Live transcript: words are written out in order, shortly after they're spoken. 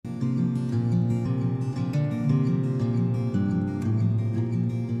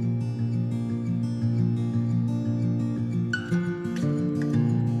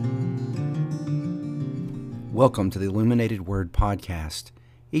Welcome to the Illuminated Word Podcast.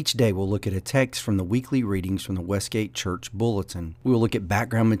 Each day we'll look at a text from the weekly readings from the Westgate Church Bulletin. We will look at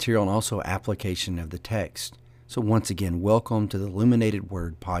background material and also application of the text. So once again, welcome to the Illuminated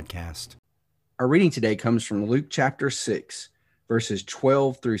Word Podcast. Our reading today comes from Luke chapter 6, verses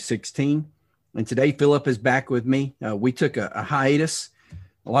 12 through 16. And today Philip is back with me. We took a hiatus.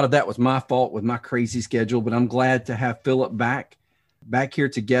 A lot of that was my fault with my crazy schedule, but I'm glad to have Philip back here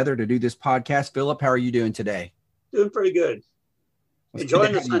together to do this podcast. Philip, how are you doing today? Doing pretty good.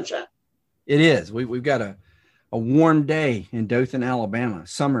 Enjoying the sunshine. It is. We've got a warm day in Dothan, Alabama.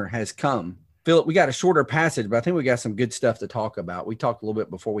 Summer has come. Philip, we got a shorter passage, but I think we got some good stuff to talk about. We talked a little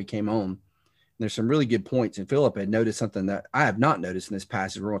bit before we came on. There's some really good points, and Philip had noticed something that I have not noticed in this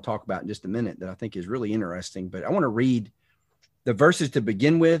passage we're going to talk about in just a minute that I think is really interesting. But I want to read the verses to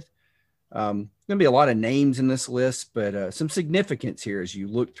begin with. Going to be a lot of names in this list, but some significance here as you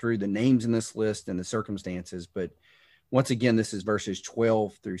look through the names in this list and the circumstances. But once again, this is verses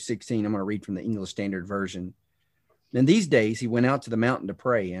 12 through 16. I'm going to read from the English Standard Version. In these days, he went out to the mountain to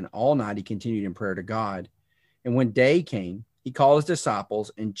pray, and all night he continued in prayer to God. And when day came, he called his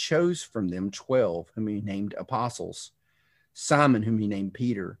disciples and chose from them 12, whom he named apostles, Simon, whom he named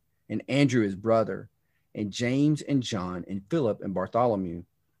Peter, and Andrew his brother, and James and John, and Philip and Bartholomew,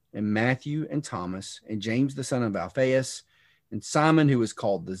 and Matthew and Thomas, and James the son of Alphaeus, and Simon who was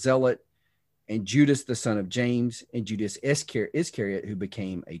called the Zealot, and Judas the son of James, and Judas Iscariot who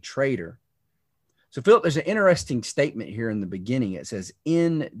became a traitor. So Philip, there's an interesting statement here in the beginning. It says,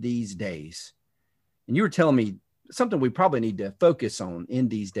 in these days. And you were telling me something we probably need to focus on in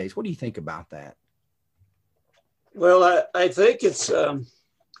these days. What do you think about that? Well, I think it's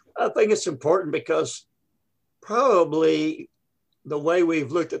important because probably the way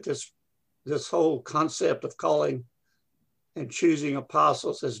we've looked at this whole concept of calling and choosing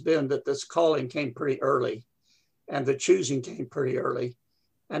apostles has been that this calling came pretty early and the choosing came pretty early.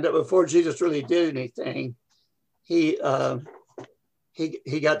 And that before Jesus really did anything, he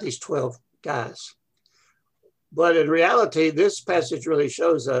got these 12 guys. But in reality, this passage really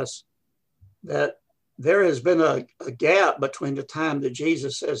shows us that there has been a gap between the time that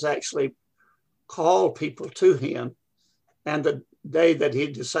Jesus has actually called people to him and the day that he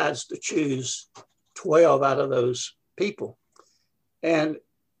decides to choose 12 out of those people. And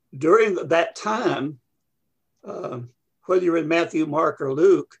during that time, whether you're in Matthew, Mark, or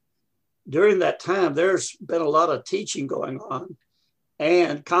Luke, during that time, there's been a lot of teaching going on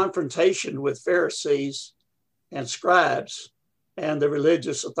and confrontation with Pharisees and scribes and the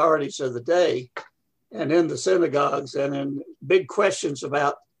religious authorities of the day, and in the synagogues, and in big questions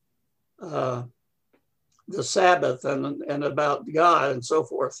about the Sabbath and about God and so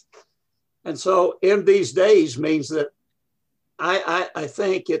forth. And so in these days means that I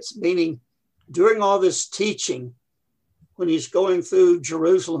think it's meaning during all this teaching, when he's going through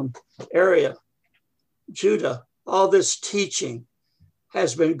Jerusalem area, Judah, all this teaching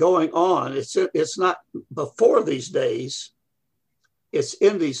has been going on. It's not before these days, it's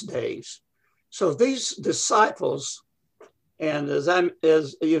in these days. So these disciples, and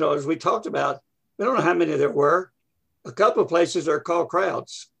as we talked about, we don't know how many there were. A couple of places are called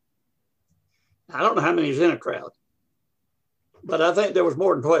crowds. I don't know how many is in a crowd, but I think there was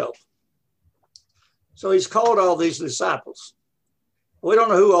more than 12. So he's called all these disciples. We don't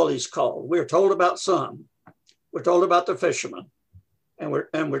know who all he's called. We're told about some. We're told about the fishermen, and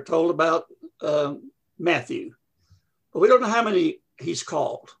we're told about Matthew, but we don't know how many he's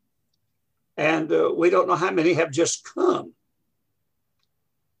called, and we don't know how many have just come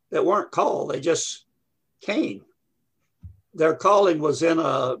that weren't called. They just came. Their calling was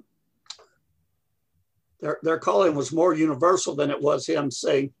their calling was more universal than it was him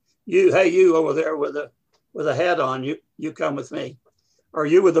saying, you over there with a hat on, you come with me, or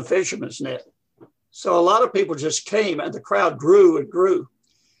you with the fisherman's net. So a lot of people just came, and the crowd grew and grew.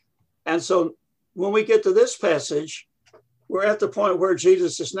 And so when we get to this passage, we're at the point where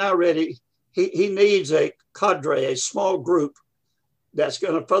Jesus is now ready. He needs a cadre, a small group that's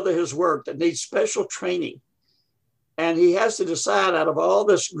going to further his work, that needs special training. And he has to decide out of all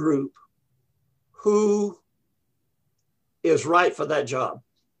this group who is right for that job,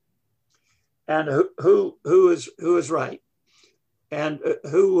 and who is right, and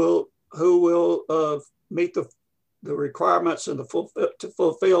who will meet the requirements and to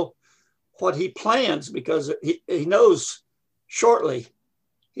fulfill what he plans, because he knows shortly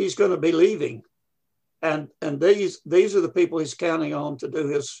he's going to be leaving. And these are the people he's counting on to do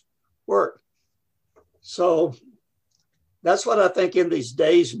his work. So that's what I think in these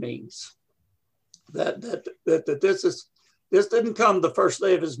days means. That this didn't come the first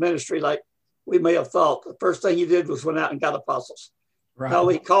day of his ministry like we may have thought the first thing he did was went out and got apostles. Right. No,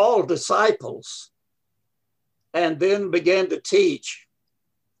 he called disciples and then began to teach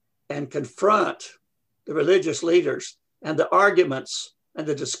and confront the religious leaders, and the arguments and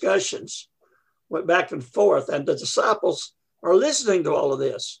the discussions went back and forth, and the disciples are listening to all of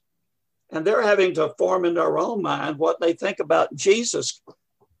this, and they're having to form in their own mind what they think about Jesus,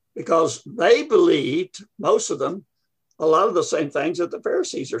 because they believed, most of them, a lot of the same things that the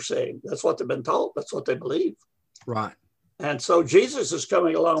Pharisees are saying. That's what they've been taught. That's what they believe. Right. And so Jesus is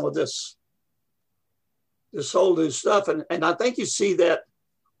coming along with this whole new stuff. And I think you see that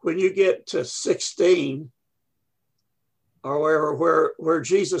when you get to 16, or where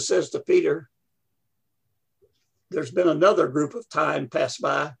Jesus says to Peter, there's been another group of time pass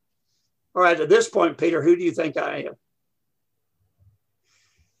by. All right, at this point, Peter, who do you think I am?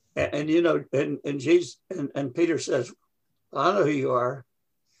 And you know, and Jesus and Peter says, I know who you are.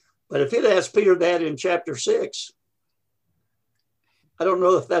 But if he'd asked Peter that in chapter 6, I don't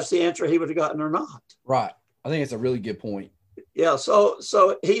know if that's the answer he would have gotten or not. Right. I think it's a really good point. Yeah. So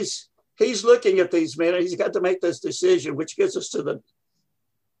he's looking at these men, and he's got to make this decision, which gets us to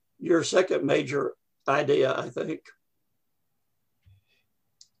your second major idea, I think.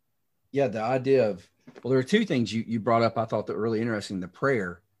 Yeah, the idea of, well, there are two things you brought up I thought that were really interesting: the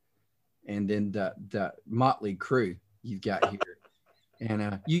prayer, and then the motley crew you've got here.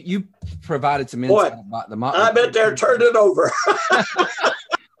 And you provided some insight about the motley. I bet they're turned it over.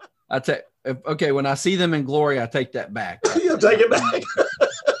 Okay, when I see them in glory, I take that back. You take it back.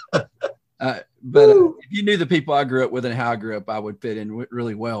 But if you knew the people I grew up with and how I grew up, I would fit in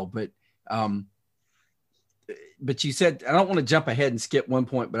really well. But you said, I don't want to jump ahead and skip one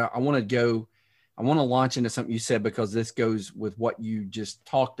point, but I want to launch into something you said, because this goes with what you just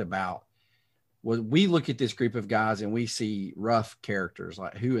talked about. Well, we look at this group of guys and we see rough characters,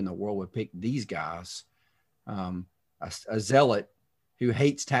 like who in the world would pick these guys? A zealot who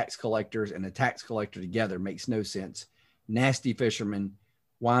hates tax collectors and a tax collector together makes no sense. Nasty fisherman.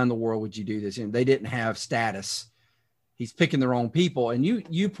 Why in the world would you do this? And they didn't have status. He's picking the wrong people. And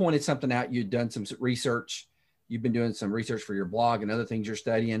you pointed something out. You'd done some research. You've been doing some research for your blog and other things you're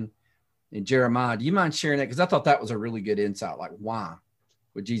studying in Jeremiah. Do you mind sharing that? Because I thought that was a really good insight. Like, why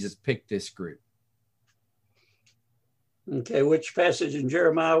would Jesus pick this group? Okay, which passage in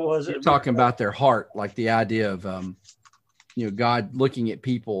Jeremiah was it? You're talking about their heart, like the idea of, God looking at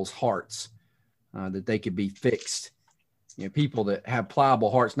people's hearts, that they could be fixed. People that have pliable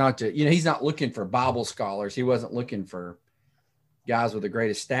hearts, not to, he's not looking for Bible scholars. He wasn't looking for guys with the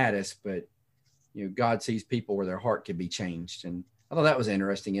greatest status, but, God sees people where their heart can be changed. And I thought that was an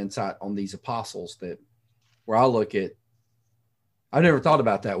interesting insight on these apostles, that where I look at, I've never thought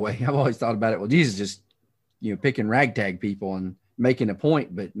about that way. I've always thought about it. Well, Jesus just, picking ragtag people and making a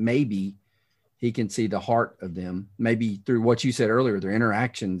point, but maybe he can see the heart of them, maybe through what you said earlier, their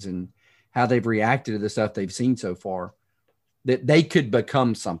interactions and how they've reacted to the stuff they've seen so far, that they could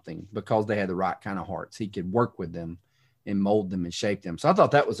become something because they had the right kind of hearts. He could work with them and mold them and shape them. So I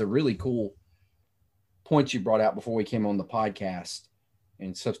thought that was a really cool point you brought out before we came on the podcast,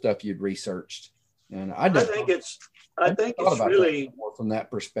 and some stuff you'd researched. And I think it's really more from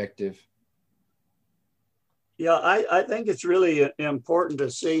that perspective. Yeah, I think it's really important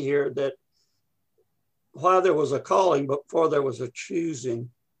to see here that while there was a calling, before there was a choosing,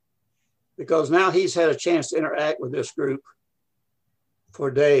 because now he's had a chance to interact with this group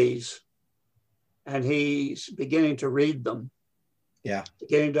for days, and he's beginning to read them. Yeah.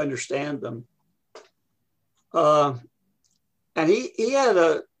 Beginning to understand them. And he had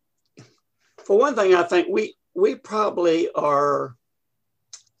for one thing, I think we probably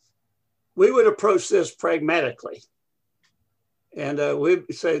we would approach this pragmatically. And we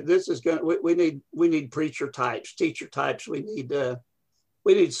say, this is going to, we need preacher types, teacher types. We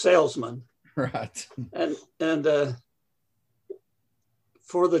need salesmen. Right. And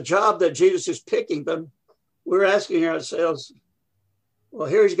for the job that Jesus is picking them, we're asking ourselves, well,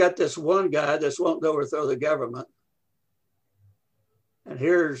 here's got this one guy that's wanting to overthrow the government. And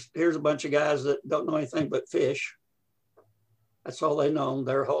here's a bunch of guys that don't know anything but fish. That's all they know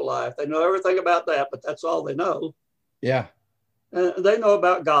their whole life. They know everything about that, but that's all they know. Yeah. And they know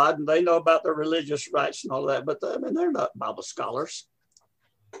about God, and they know about their religious rights and all that, but they're not Bible scholars.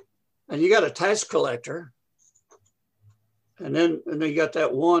 And you got a tax collector, and then you got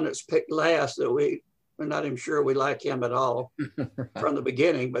that one that's picked last that we're not even sure we like him at all from the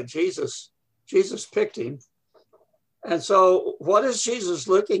beginning, but Jesus picked him. And so what is Jesus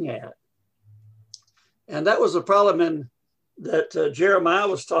looking at? And that was the problem that Jeremiah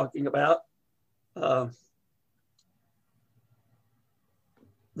was talking about.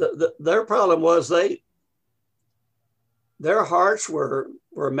 The their problem was their hearts were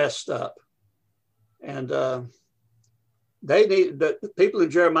messed up, and the people in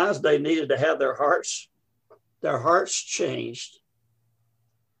Jeremiah's day needed to have their hearts changed.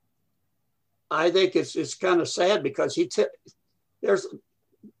 I think it's kind of sad because there's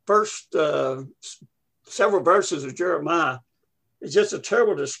first several verses of Jeremiah. It's just a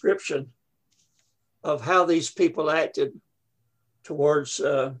terrible description of how these people acted towards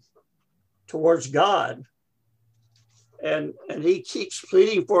God, and he keeps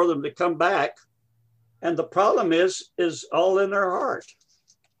pleading for them to come back, and the problem is all in their heart.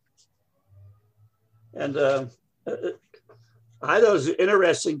 And I thought it was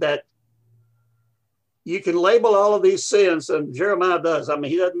interesting that you can label all of these sins, and Jeremiah does. I mean,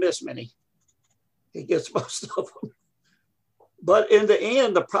 he doesn't miss many. He gets most of them. But in the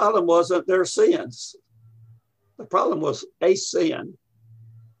end, the problem wasn't their sins. The problem was a sin.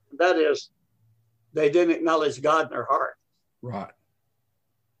 That is, they didn't acknowledge God in their heart. Right.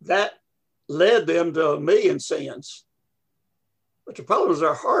 That led them to a million sins. But the problem is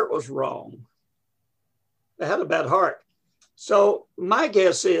their heart was wrong. They had a bad heart. So my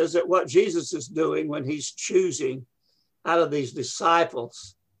guess is that what Jesus is doing when he's choosing out of these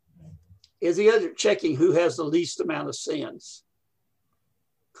disciples is he is checking who has the least amount of sins.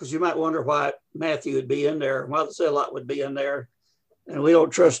 Because you might wonder why Matthew would be in there, why the Zealot would be in there, and we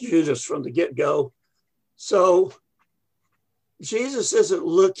don't trust Judas from the get-go. So Jesus isn't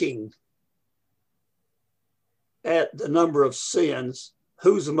looking at the number of sins,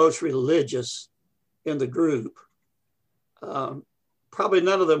 who's the most religious in the group. Probably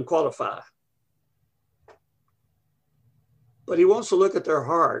none of them qualify. But he wants to look at their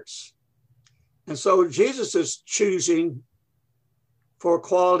hearts. And so Jesus is choosing for a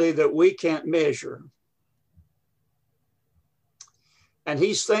quality that we can't measure. And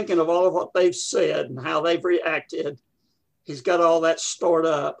he's thinking of all of what they've said and how they've reacted. He's got all that stored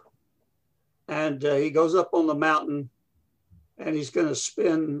up. And he goes up on the mountain and he's going to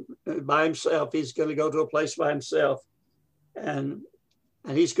spend by himself. He's going to go to a place by himself. And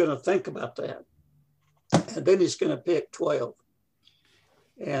he's going to think about that. And then he's going to pick 12.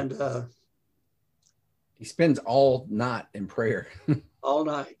 And he spends all night in prayer. All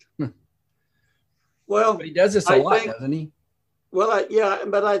night. Well, but he does this a lot, doesn't he? Well, yeah,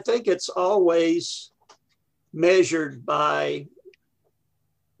 but I think it's always measured by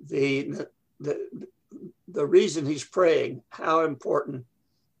the reason he's praying, how important.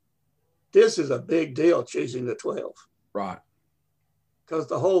 This is a big deal, choosing the 12. Right. Because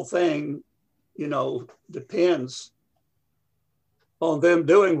the whole thing, depends on them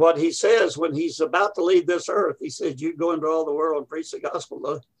doing what he says when he's about to leave this earth. He said, you go into all the world and preach the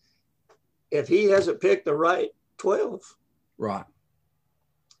gospel. If he hasn't picked the right 12, right,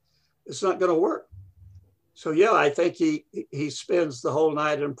 it's not going to work. So, yeah, I think he spends the whole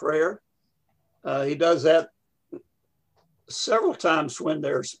night in prayer. He does that several times when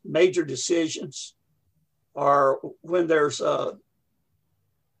there's major decisions or when there's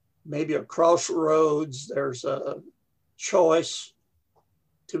maybe a crossroads, there's a choice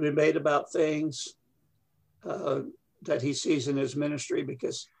to be made about things that he sees in his ministry,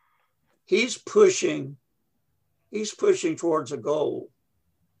 because he's pushing towards a goal.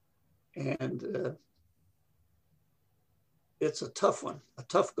 And it's a tough one, a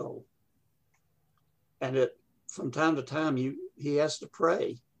tough goal. And from time to time, he has to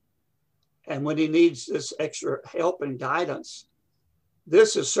pray. And when he needs this extra help and guidance,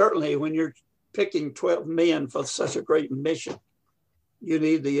 this is certainly when you're picking 12 men for such a great mission, you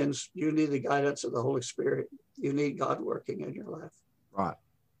need the guidance of the Holy Spirit. You need God working in your life. Right.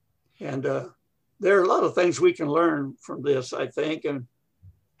 And there are a lot of things we can learn from this, I think. And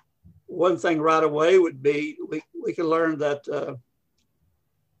one thing right away would be we can learn that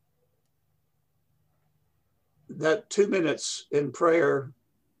that 2 minutes in prayer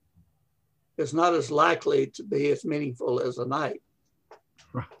is not as likely to be as meaningful as a night.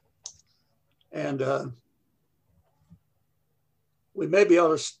 Right. And we maybe ought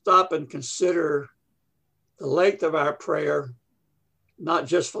to stop and consider the length of our prayer, not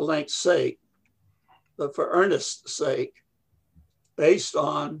just for length's sake, but for earnest sake, based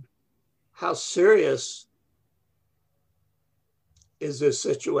on how serious is this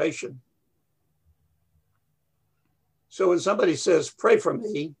situation. So when somebody says, pray for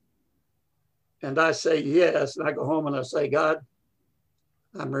me, and I say yes, and I go home and I say, God,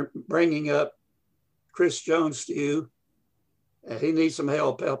 I'm bringing up Chris Jones to you, and he needs some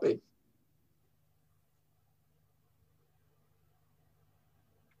help. Help him.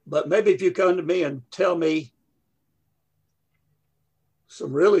 But maybe if you come to me and tell me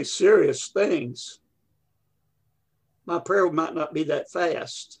some really serious things, my prayer might not be that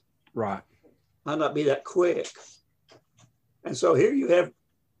fast. Right. Might not be that quick. And so here you have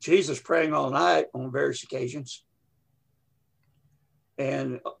Jesus praying all night on various occasions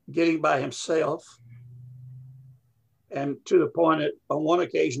and getting by himself. And to the point that on one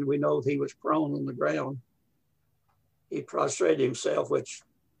occasion, we know he was prone on the ground. He prostrated himself, which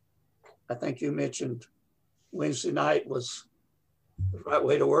I think you mentioned Wednesday night was the right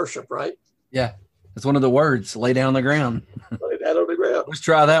way to worship, right? Yeah. It's one of the words, lay down on the ground. Lay down on the ground. Let's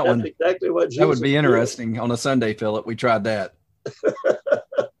try that one. That's exactly what Jesus That would be did. interesting on a Sunday, Philip. We tried that.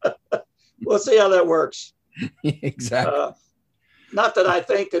 We'll see how that works. Exactly. Not that I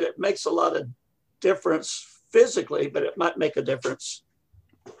think that it makes a lot of difference physically, but it might make a difference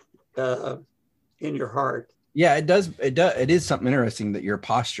in your heart. Yeah, it does. It is something interesting that your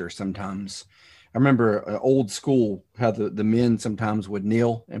posture sometimes. I remember old school how the men sometimes would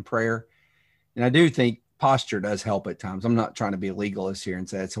kneel in prayer. And I do think posture does help at times. I'm not trying to be a legalist here and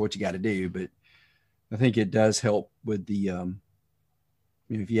say that's what you got to do, but I think it does help with the,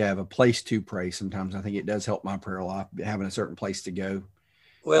 if you have a place to pray, sometimes I think it does help my prayer life, having a certain place to go.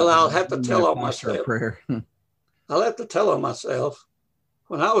 Well, I'll have to tell on Posture myself. prayer. I'll have to tell on myself.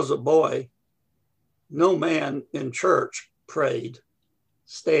 When I was a boy, no man in church prayed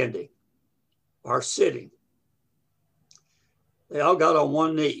standing or sitting. They all got on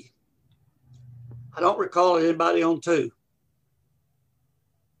one knee. I don't recall anybody on two,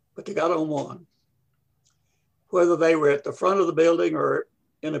 but they got on one, whether they were at the front of the building or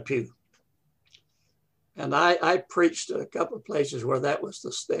in a pew. And I preached a couple of places where that was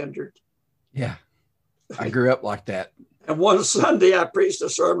the standard. Yeah, I grew up like that. And one Sunday I preached a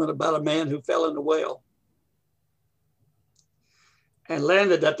sermon about a man who fell in the well and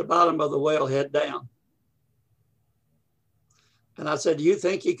landed at the bottom of the well head down. And I said, do you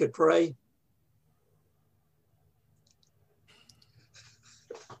think he could pray?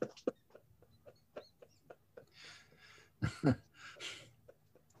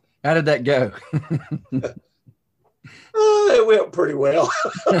 How did that go? It went pretty well.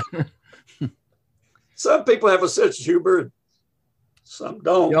 Some people have a sense of humor, some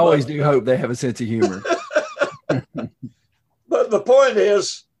don't. You always do hope they have a sense of humor. But the point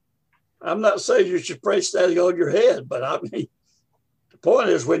is, I'm not saying you should pray standing on your head, but I mean, the point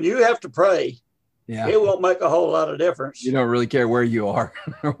is when you have to pray, Yeah, it won't make a whole lot of difference. you don't really care where you are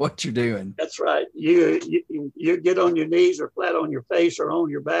or what you're doing. That's right. You get on your knees or flat on your face or on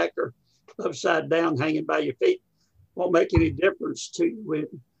your back or upside down hanging by your feet. Won't make any difference to you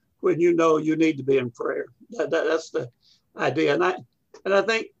when you know you need to be in prayer. That's the idea. And I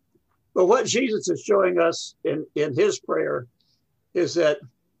think, but what Jesus is showing us in his prayer is that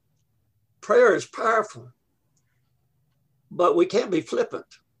prayer is powerful, but we can't be flippant.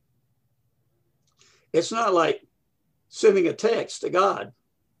 It's not like sending a text to God.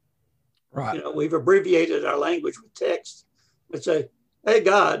 Right. You know, we've abbreviated our language with text. We say, hey,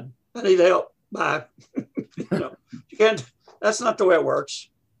 God, I need help. Bye. You know, you can't, that's not the way it works.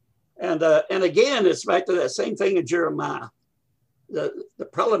 And again, it's back to that same thing in Jeremiah. The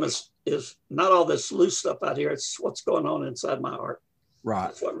problem is not all this loose stuff out here. It's what's going on inside my heart. Right.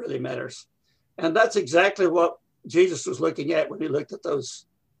 That's what really matters. And that's exactly what Jesus was looking at when he looked at those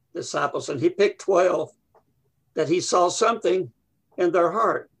disciples. And he picked 12 that he saw something in their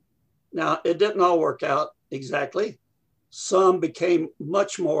heart. Now, it didn't all work out exactly. Some became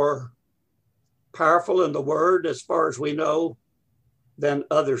much more powerful in the word, as far as we know, than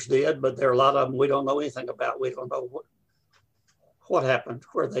others did. But there are a lot of them we don't know anything about. We don't know what happened,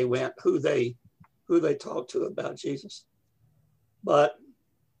 where they went, who they talked to about Jesus. But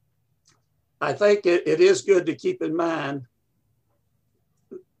I think it is good to keep in mind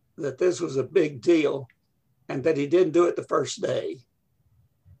that this was a big deal and that he didn't do it the first day.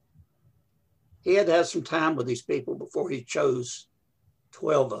 He had to have some time with these people before he chose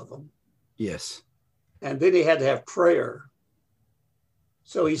 12 of them. Yes. And then he had to have prayer.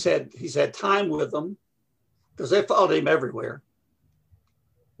 So he's had time with them because they followed him everywhere.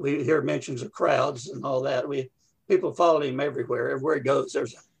 We hear mentions of crowds and all that. People followed him everywhere. Everywhere he goes,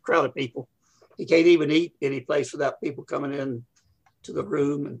 there's a crowd of people. He can't even eat any place without people coming in to the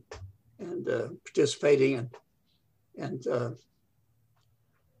room and participating. And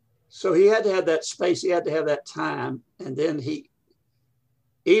so he had to have that space. He had to have that time. And then he,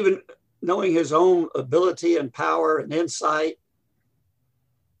 even knowing his own ability and power and insight,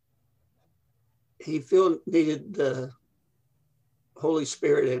 he needed the Holy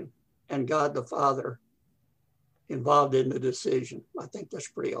Spirit and God the Father involved in the decision. I think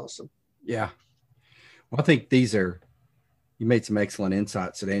that's pretty awesome. Yeah. Well, I think these are, You made some excellent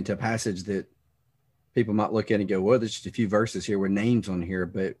insights today into a passage that people might look at and go, well, there's just a few verses here with names on here,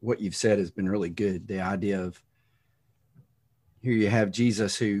 but what you've said has been really good. The idea of here you have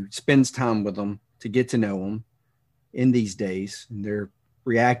Jesus who spends time with them to get to know them in these days, and they're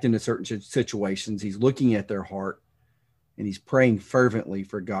reacting to certain situations. He's looking at their heart and he's praying fervently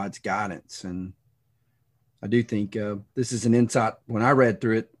for God's guidance. And I do think this is an insight. When I read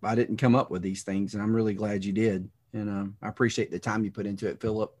through it, I didn't come up with these things, and I'm really glad you did. And I appreciate the time you put into it,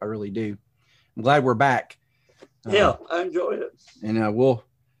 Philip. I really do. I'm glad we're back. Yeah, I enjoyed it. And we'll,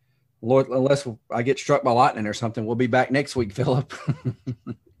 Lord, unless I get struck by lightning or something, we'll be back next week, Philip.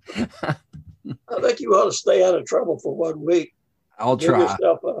 I think you ought to stay out of trouble for 1 week. I'll try.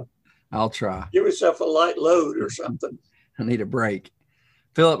 I'll try. Give yourself a light load or something. I need a break.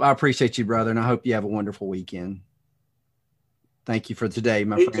 Philip, I appreciate you, brother, and I hope you have a wonderful weekend. Thank you for today,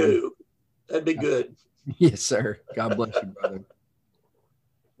 my friend. Me too. That'd be good. Yes, sir. God bless you, brother.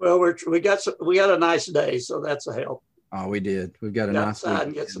 Well, we got a nice day, so that's a help. Oh, we did. We've got a nice outside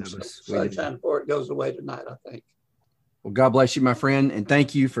and get some sunshine before it goes away tonight, I think. Well, God bless you, my friend, and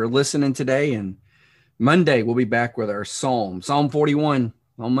thank you for listening today. And Monday, we'll be back with our Psalm 41.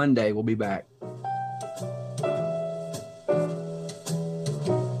 On Monday, we'll be back.